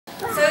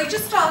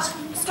just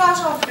start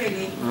off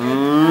really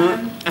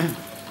with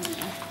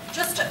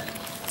just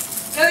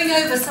going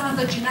over some of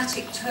the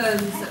genetic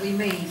terms that we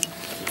mean.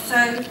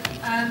 So,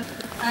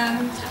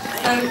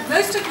 so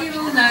most of you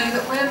will know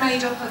that we're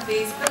made up of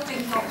these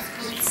building blocks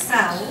called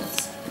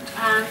cells,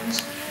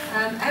 and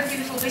every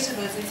little bit of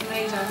us is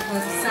made up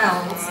of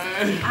cells.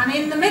 And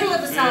in the middle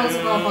of the cells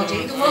of our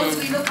body, the ones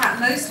we look at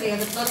mostly are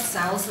the blood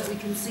cells that we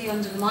can see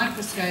under the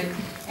microscope.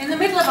 In the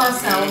middle of our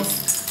cells,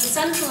 the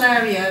central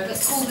area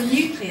that's called the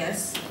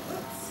nucleus,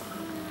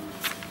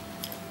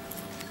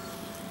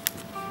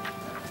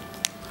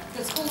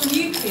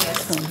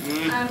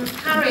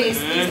 carries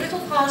these little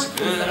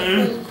particles that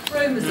are called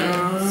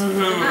chromosomes.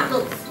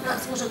 And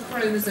that's what a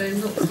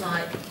chromosome looks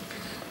like.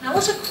 Now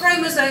what a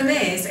chromosome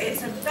is,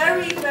 it's a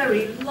very,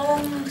 very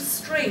long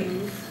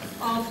string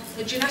of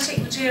the genetic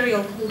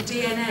material called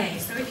DNA.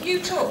 So if you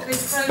took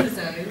this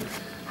chromosome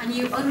and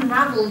you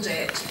unravelled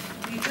it,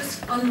 you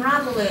just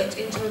unravel it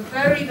into a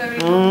very, very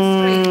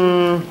long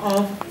string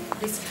of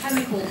this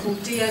chemical called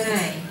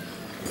DNA.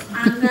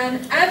 And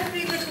then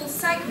every little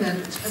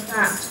segment of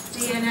that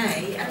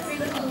DNA, every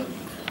little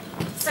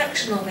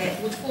section of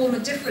it would form a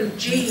different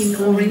gene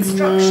or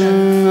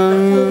instruction that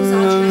forms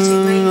our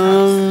genetic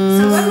makeup.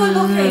 So when we're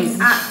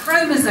looking at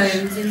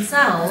chromosomes in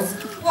cells,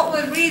 what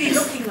we're really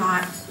looking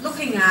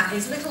at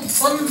is little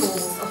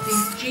bundles of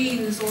these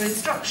genes or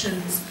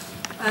instructions.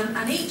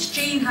 And each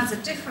gene has a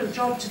different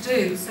job to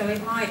do, so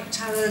it might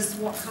tell us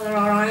what colour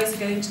our eyes are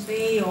going to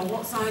be, or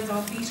what size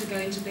our feet are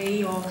going to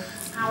be, or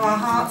how our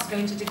heart's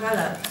going to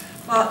develop.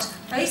 But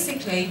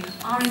basically,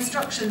 our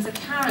instructions are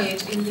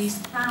carried in these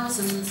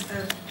thousands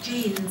of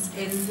genes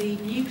in the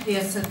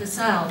nucleus of the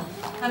cell.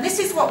 And this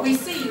is what we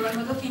see when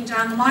we're looking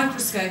down the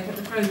microscope at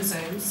the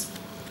chromosomes.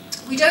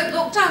 We don't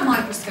look down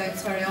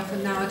microscopes very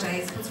often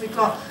nowadays because we've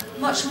got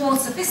much more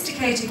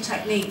sophisticated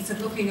techniques of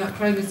looking at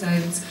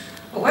chromosomes.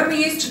 But when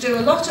we used to do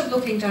a lot of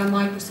looking down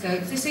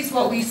microscopes, this is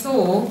what we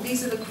saw.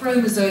 These are the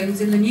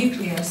chromosomes in the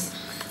nucleus.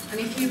 And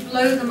if you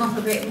blow them up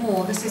a bit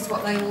more, this is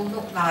what they all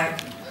look like.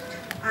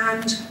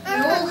 And we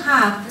all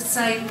have the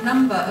same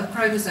number of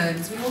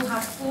chromosomes. We all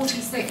have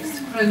 46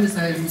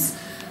 chromosomes.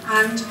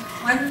 And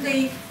when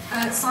the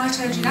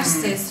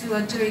cytogeneticists who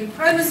are doing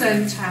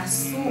chromosome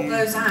tests sort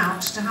those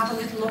out to have a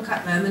little look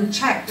at them and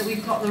check that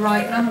we've got the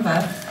right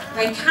number,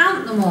 they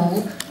count them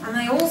all, and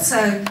they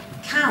also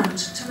count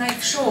to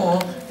make sure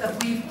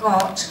that we've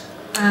got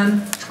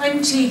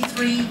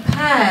 23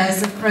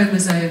 pairs of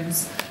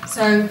chromosomes.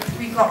 So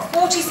we've got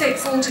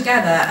 46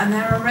 altogether, and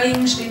they're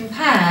arranged in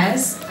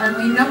pairs, and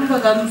we number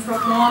them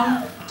from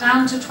 1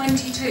 down to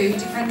 22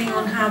 depending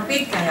on how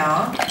big they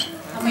are.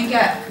 And we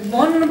get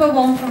one number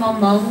 1 from our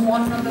mum,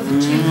 one number 2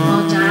 from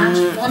our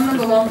dad, one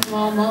number 1 from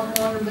our mum,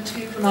 one number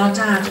 2 from our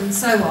dad, and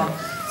so on.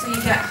 So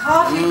you get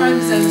half your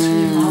chromosomes from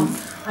your mum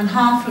and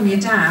half from your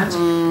dad,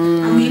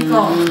 and we've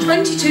got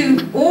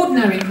 22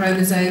 ordinary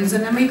chromosomes,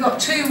 and then we've got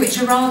 2 which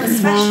are rather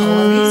special,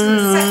 and these are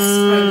the sex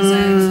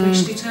chromosomes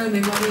which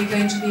determine whether you're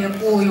going to be a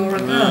boy or a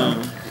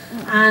girl.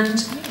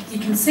 And you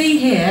can see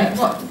here,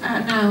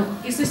 now,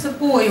 is this a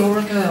boy or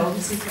a girl?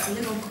 This is a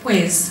little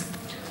quiz.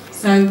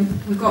 So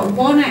we've got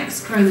one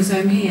X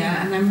chromosome here,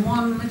 and then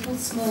one little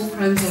small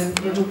chromosome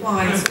called a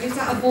Y. So is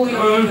that a boy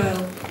or a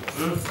girl?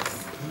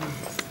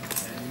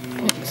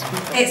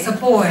 It's a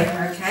boy,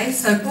 okay.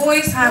 So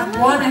boys have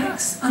one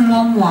X and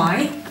one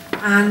Y,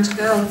 and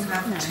girls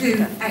have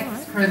 2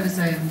 X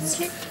chromosomes.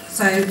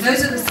 So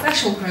those are the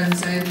special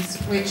chromosomes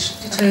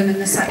which determine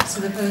the sex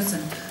of the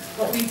person.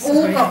 But we've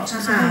all got to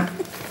have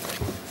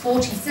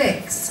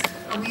 46,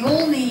 and we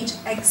all need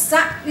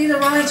exactly the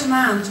right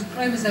amount of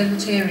chromosome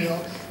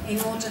material in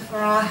order for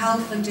our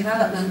health and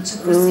development to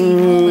proceed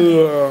normally.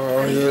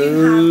 And if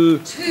you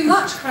have too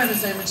much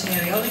chromosome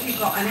material, if you've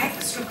got an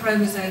extra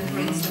chromosome for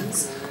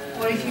instance,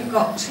 or if you've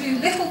got too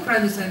little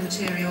chromosome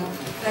material,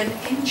 then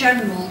in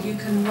general you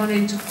can run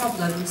into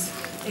problems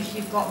if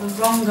you've got the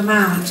wrong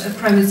amount of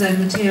chromosome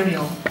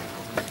material.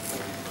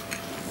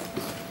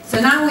 So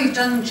now we've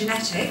done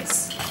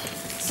genetics,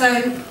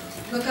 so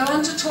we'll go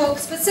on to talk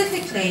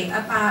specifically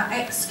about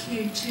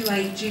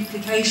mecp2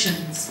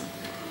 duplications.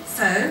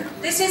 So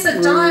this is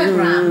a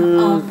diagram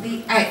of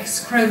the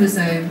X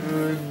chromosome,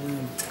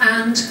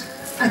 and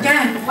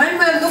again, when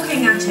we're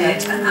looking at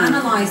it and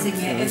analysing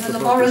it in the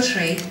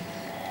laboratory,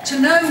 to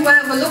know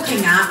where we're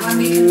looking at, when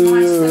we can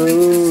write, so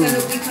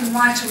that we can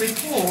write a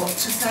report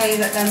to say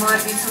that there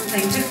might be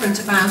something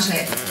different about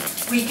it,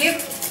 we give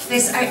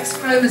this X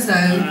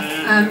chromosome,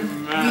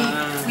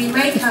 we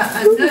make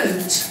a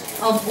note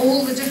of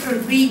all the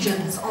different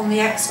regions on the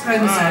X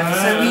chromosome.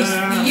 So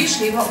we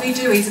usually, what we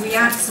do is we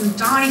add some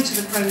dye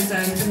to the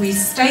chromosomes and we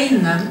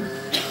stain them,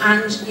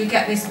 and you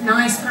get this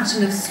nice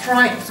pattern of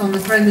stripes on the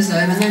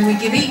chromosome, and then we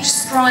give each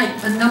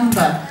stripe a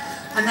number.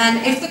 And then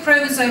if the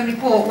chromosome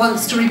report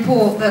wants to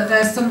report that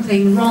there's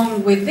something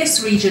wrong with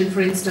this region,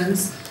 for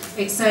instance,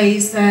 it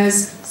says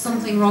there's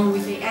something wrong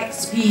with the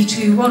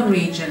XP21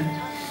 region.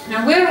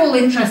 Now we're all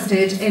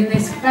interested in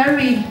this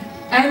very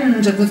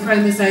end of the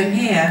chromosome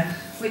here,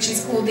 which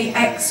is called the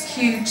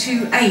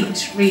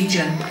XQ28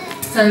 region.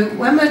 So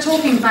when we're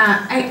talking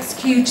about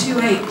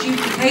XQ28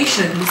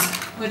 duplications,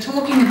 we're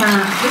talking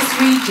about this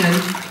region,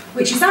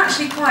 which is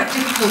actually quite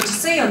difficult to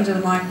see under the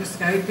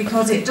microscope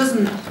because it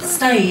doesn't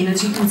stain.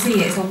 As you can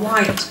see, it's a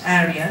white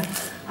area.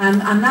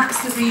 And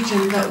that's the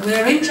region that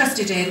we're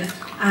interested in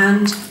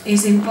and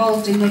is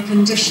involved in the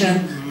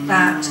condition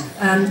that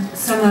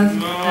some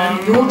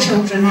of your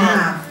children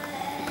have.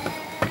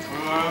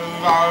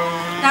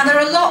 Now there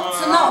are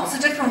lots and lots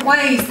of different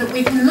ways that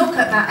we can look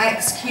at that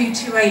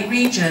XQ28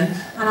 region,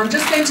 and I'm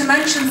just going to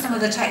mention some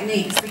of the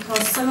techniques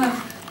because some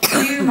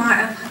of you might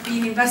have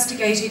been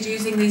investigated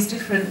using these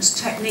different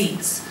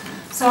techniques.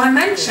 So I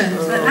mentioned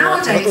that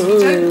nowadays we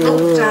don't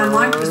look down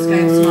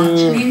microscopes much,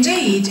 and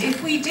indeed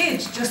if we did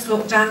just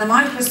look down the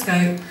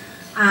microscope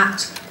at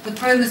the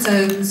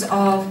chromosomes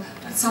of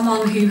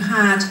someone who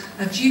had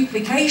a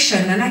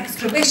duplication, an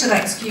extra bit of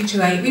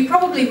XQ28, we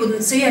probably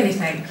wouldn't see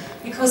anything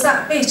because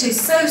that bit is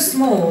so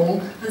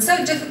small and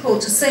so difficult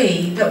to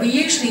see that we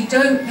usually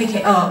don't pick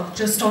it up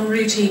just on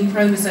routine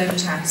chromosome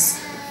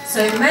tests.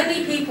 So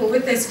many people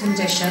with this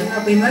condition,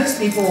 there'll be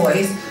mostly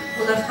boys,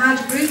 will have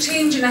had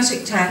routine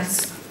genetic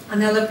tests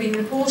and they'll have been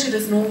reported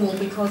as normal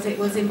because it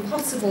was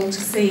impossible to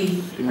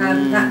see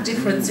that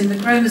difference in the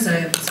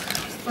chromosomes.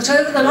 But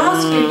over the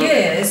last few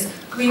years,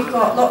 we've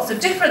got lots of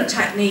different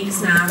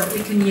techniques now that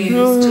we can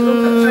use to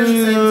look at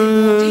chromosomes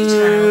in more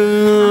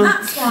detail. And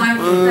that's why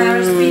there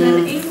has been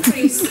an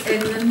increase in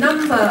the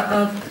number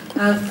of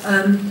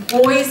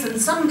boys and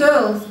some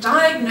girls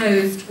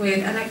diagnosed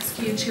with an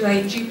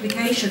XQ28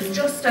 duplication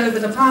just over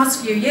the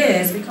past few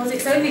years, because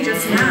it's only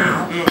just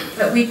now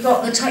that we've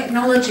got the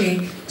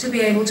technology to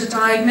be able to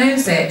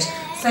diagnose it.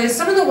 So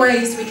some of the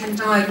ways we can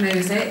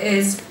diagnose it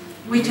is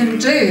we can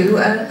do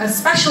a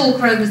special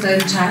chromosome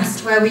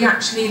test where we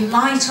actually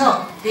light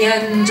up the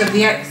end of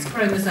the X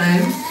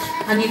chromosome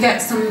and you get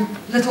some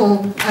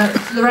little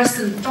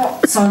fluorescent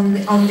dots on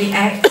the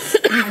X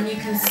and you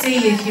can see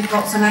if you've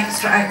got some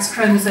extra X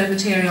chromosome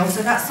material.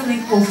 So that's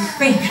something called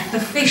the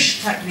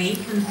fish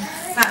technique, and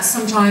that's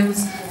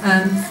sometimes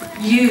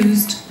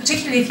used,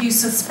 particularly if you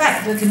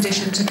suspect the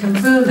condition, to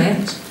confirm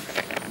it.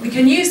 We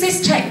can use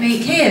this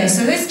technique here.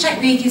 So this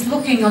technique is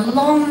looking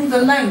along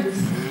the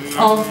length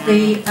of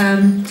the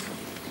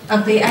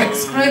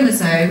X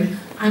chromosome,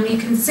 and you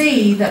can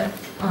see that,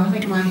 oh, I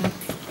think my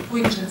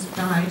pointer's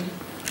died.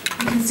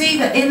 You can see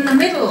that in the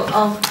middle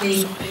of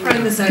the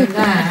chromosome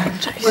there,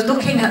 we're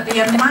looking at the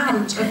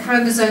amount of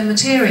chromosome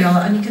material,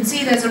 and you can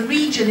see there's a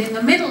region in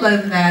the middle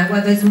over there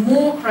where there's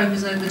more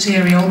chromosome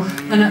material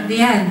than at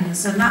the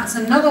ends, and that's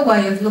another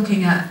way of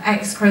looking at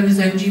X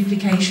chromosome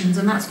duplications,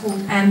 and that's called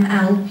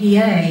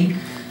MLPA.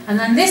 And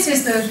then this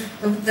is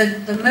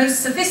the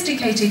most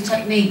sophisticated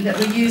technique that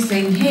we're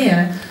using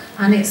here,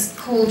 and it's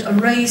called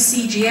array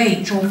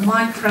CGH, or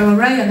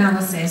microarray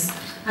analysis.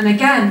 And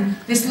again,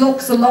 this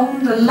looks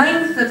along the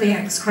length of the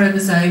X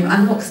chromosome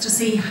and looks to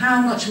see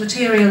how much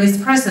material is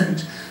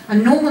present.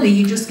 And normally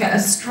you just get a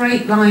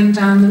straight line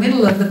down the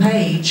middle of the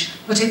page,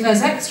 but if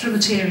there's extra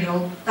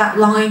material, that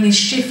line is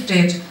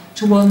shifted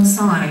to one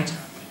side.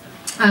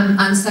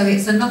 And so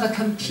it's another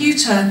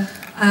computer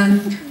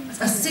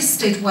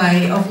assisted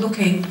way of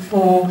looking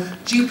for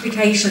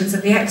duplications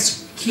of the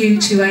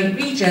XQ28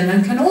 region,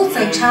 and can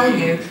also tell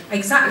you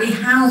exactly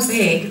how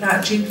big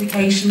that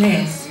duplication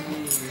is.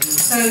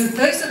 So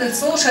those are the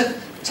sort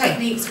of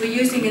techniques we're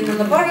using in the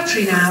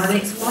laboratory now, and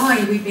it's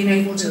why we've been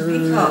able to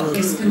pick up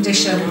this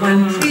condition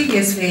when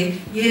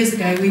previously, years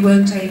ago, we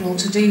weren't able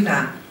to do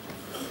that.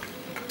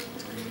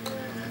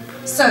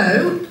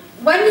 So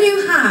when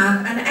you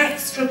have an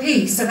extra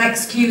piece of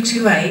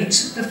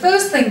XQ28, the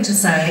first thing to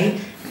say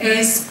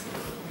is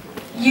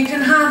you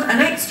can have an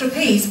extra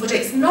piece, but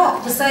it's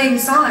not the same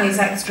size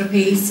extra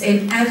piece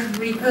in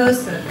every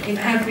person, in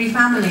every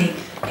family.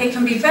 It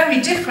can be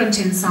very different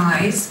in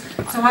size.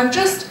 So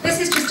this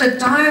is just a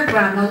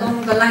diagram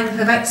along the length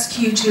of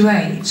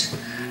XQ28.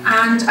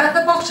 And at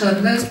the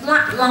bottom, those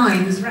black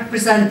lines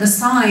represent the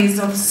size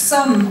of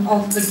some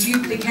of the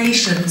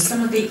duplications,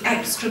 some of the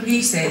extra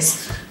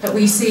pieces that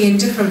we see in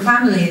different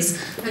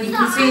families. And you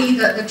can see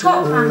that the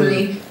top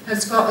family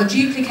has got a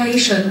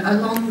duplication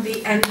along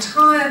the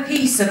entire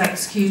piece of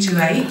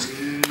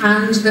XQ28,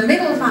 and the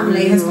middle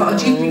family has got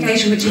a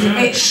duplication which is a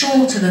bit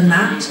shorter than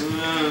that,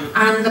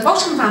 and the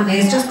bottom family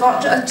has just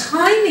got a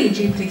tiny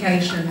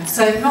duplication,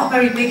 so not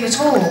very big at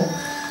all.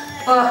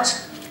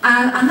 But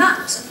and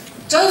that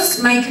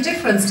does make a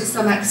difference to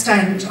some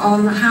extent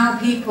on how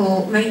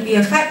people may be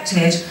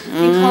affected,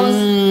 because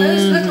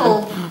those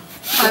little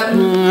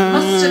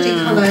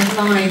mustardy coloured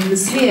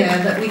lines here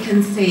that we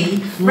can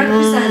see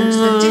represent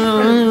the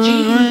different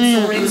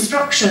genes or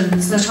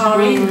instructions that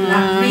are in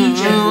that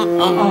region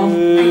of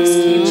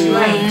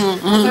XQ28.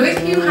 So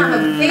if you have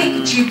a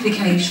big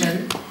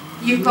duplication,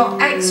 you've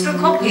got extra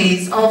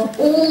copies of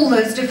all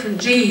those different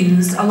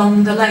genes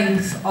along the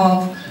length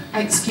of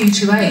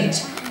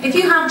XQ28. If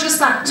you have just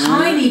that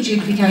tiny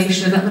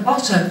duplication at the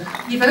bottom,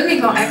 you've only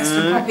got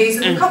extra copies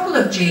of a couple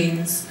of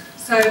genes.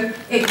 So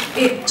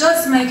it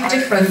does make a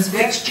difference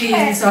which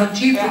genes are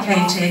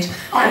duplicated.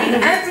 And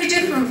in every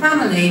different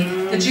family,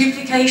 the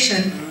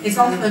duplication is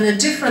often a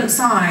different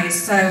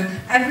size, so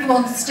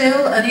everyone's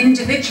still an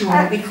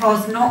individual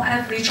because not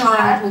every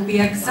child will be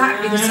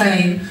exactly the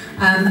same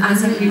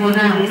as everyone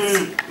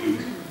else.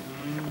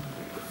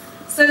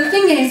 So the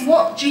thing is,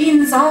 what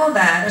genes are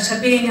there that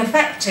are being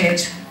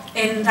affected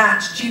in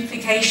that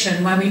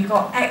duplication where we've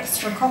got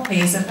extra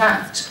copies of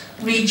that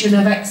region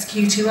of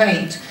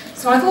XQ28?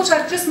 So I thought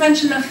I'd just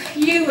mention a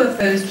few of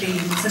those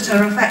genes that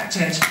are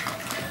affected,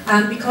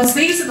 because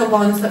these are the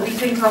ones that we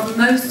think are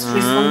most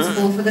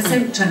responsible for the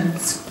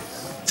symptoms.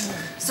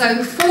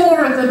 So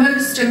 4 of the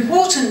most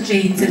important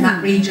genes in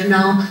that region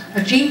are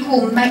a gene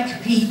called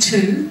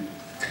mecp2.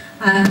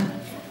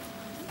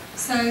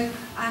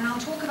 And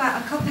I'll talk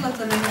about a couple of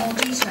them in more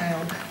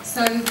detail.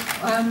 So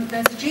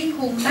there's a gene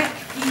called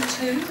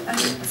mecp2, and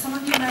some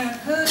of you may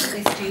have heard of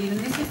this gene, and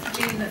this is the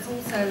gene that's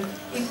also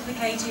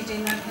implicated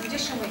in a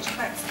condition which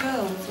affects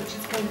girls, which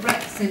is called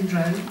Rett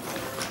syndrome.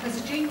 There's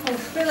a gene called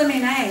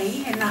filamin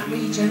A in that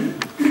region.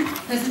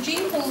 There's a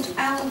gene called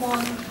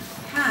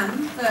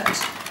L1-CAM that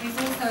is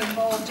also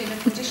involved in a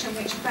condition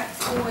which affects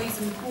boys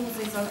and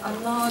causes a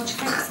large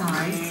head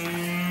size.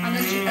 And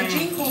there's a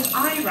gene called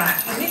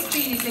IRAC, and this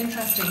gene is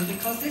interesting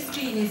because this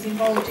gene is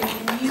involved in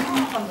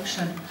immune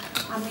function.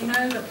 And we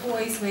know that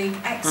boys with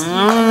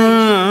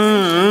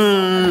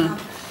XQ28 have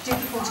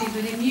difficulties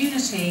with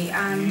immunity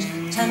and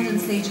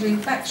tendency to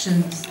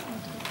infections.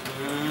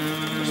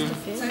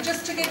 So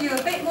just to give you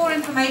a bit more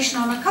information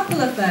on a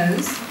couple of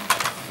those.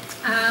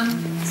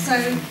 So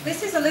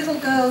this is a little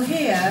girl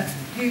here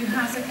who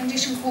has a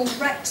condition called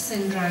Rett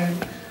syndrome.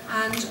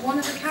 And one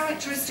of the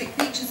characteristic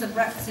features of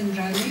Rett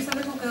syndrome, these are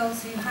little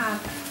girls who have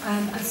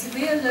a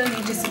severe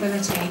learning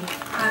disability,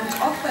 and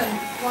often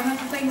one of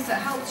the things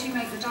that helps you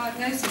make the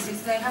diagnosis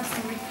is they have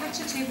some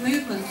repetitive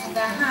movements with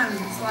their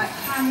hands, like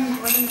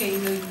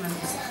hand-wringing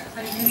movements.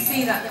 And you can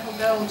see that little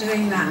girl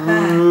doing that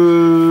there.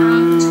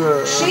 And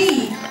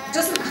she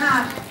doesn't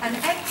have an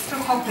extra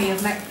copy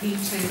of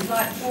mecp2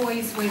 like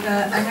boys with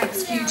an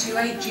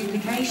XQ28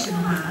 duplication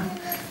have.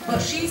 But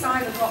she's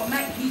either got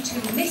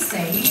mecp2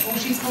 missing or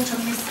she's got a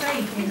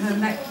mistake in her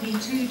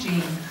mecp2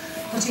 gene.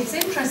 But it's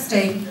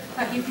interesting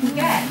that you can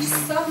get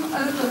some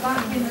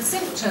overlap in the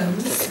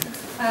symptoms.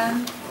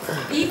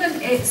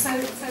 So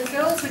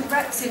girls with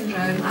Rett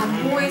syndrome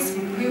and boys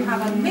who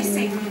have a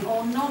missing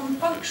or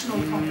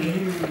non-functional copy,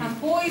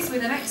 and boys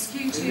with an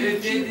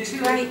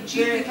XQ28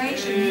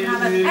 duplication who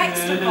have an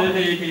extra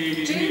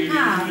copy do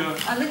have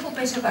a little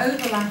bit of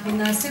overlap in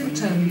their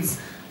symptoms,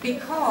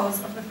 because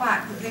of the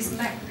fact that this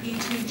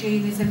mecp2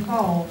 gene is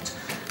involved.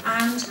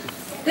 And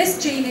this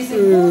gene is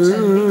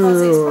important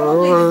because it's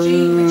probably the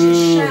gene which is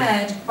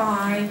shared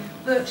by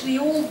virtually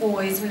all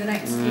boys with an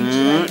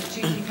XQ28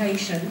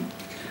 duplication,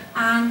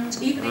 and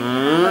even if you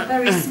have a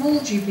very small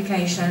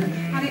duplication.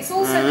 And it's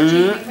also the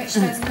gene in which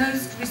there's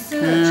most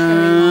research going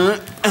on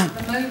at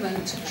the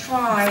moment to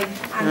try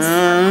and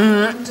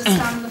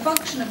understand the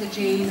function of the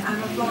gene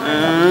and apply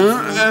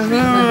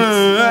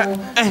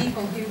treatments for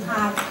people who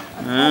have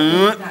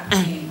that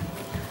gene.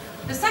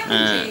 The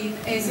second gene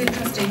is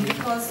interesting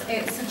because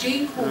it's a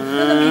gene called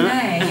filamin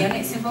A, and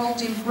it's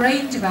involved in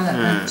brain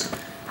development.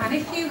 And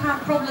if you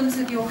have problems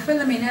with your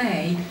filamin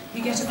A,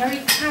 you get a very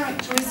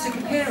characteristic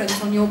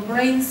appearance on your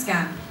brain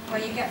scan, where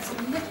you get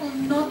some little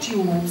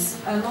nodules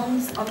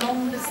along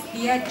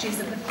the edges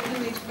of the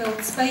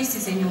fluid-filled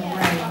spaces in your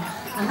brain.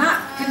 And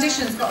that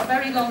condition's got a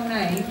very long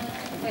name.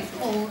 It's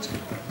called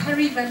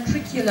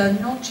periventricular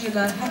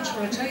nodular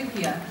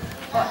heterotopia.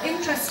 But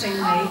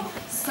interestingly,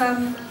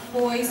 some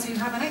boys who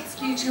have an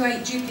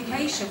XQ28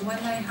 duplication, when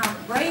they have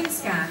brain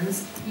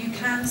scans, you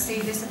can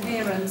see this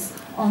appearance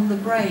on the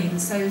brain.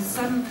 So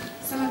some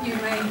of you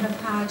may have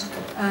had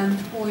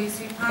boys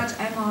who've had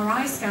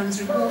MRI scans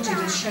reported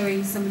as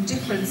showing some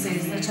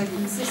differences that are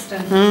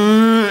consistent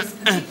with this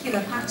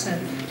particular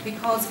pattern,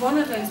 because one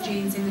of those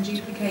genes in the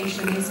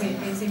duplication is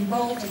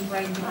involved in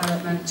brain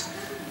development.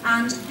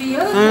 And the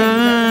other thing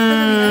that the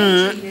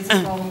filamin A gene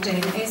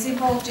is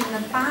involved in the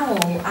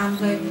bowel and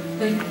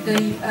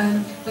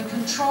the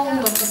control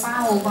of the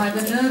bowel by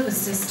the nervous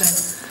system.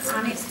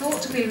 And it's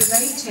thought to be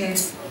related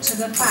to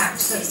the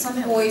fact that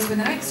some boys with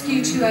an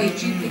XQ28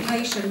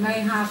 duplication may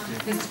have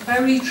this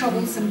very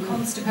troublesome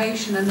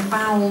constipation and the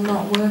bowel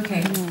not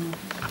working.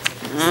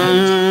 So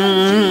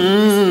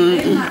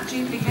genes in that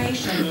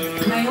duplication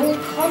may all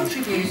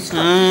contribute to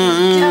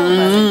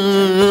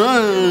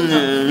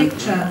the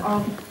picture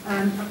of a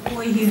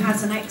boy who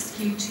has an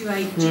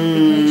XQ28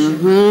 duplication.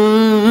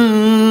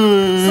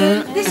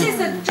 So this is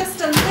just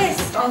a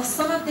list of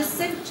some of the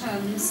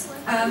symptoms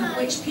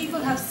which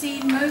people have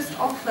seen most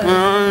often in boys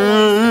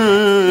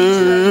with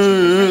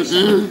XQ28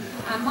 duplication.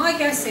 And my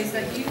guess is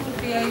that you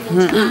would be able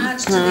to add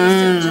to these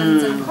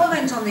symptoms and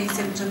comment on these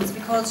symptoms,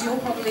 because you're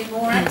probably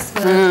more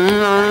expert than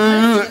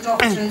most of the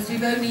doctors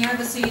who've only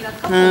ever seen a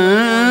couple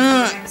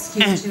of boys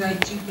with XQ28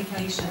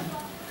 duplication.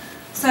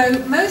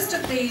 So most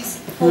of these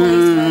boys,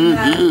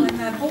 when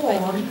they're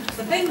born,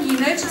 the thing you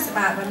notice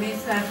about them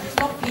is they're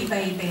floppy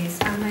babies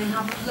and they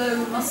have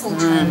low muscle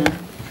tone.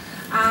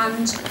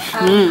 And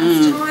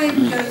as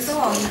time goes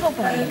on,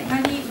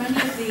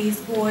 many of these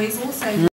boys also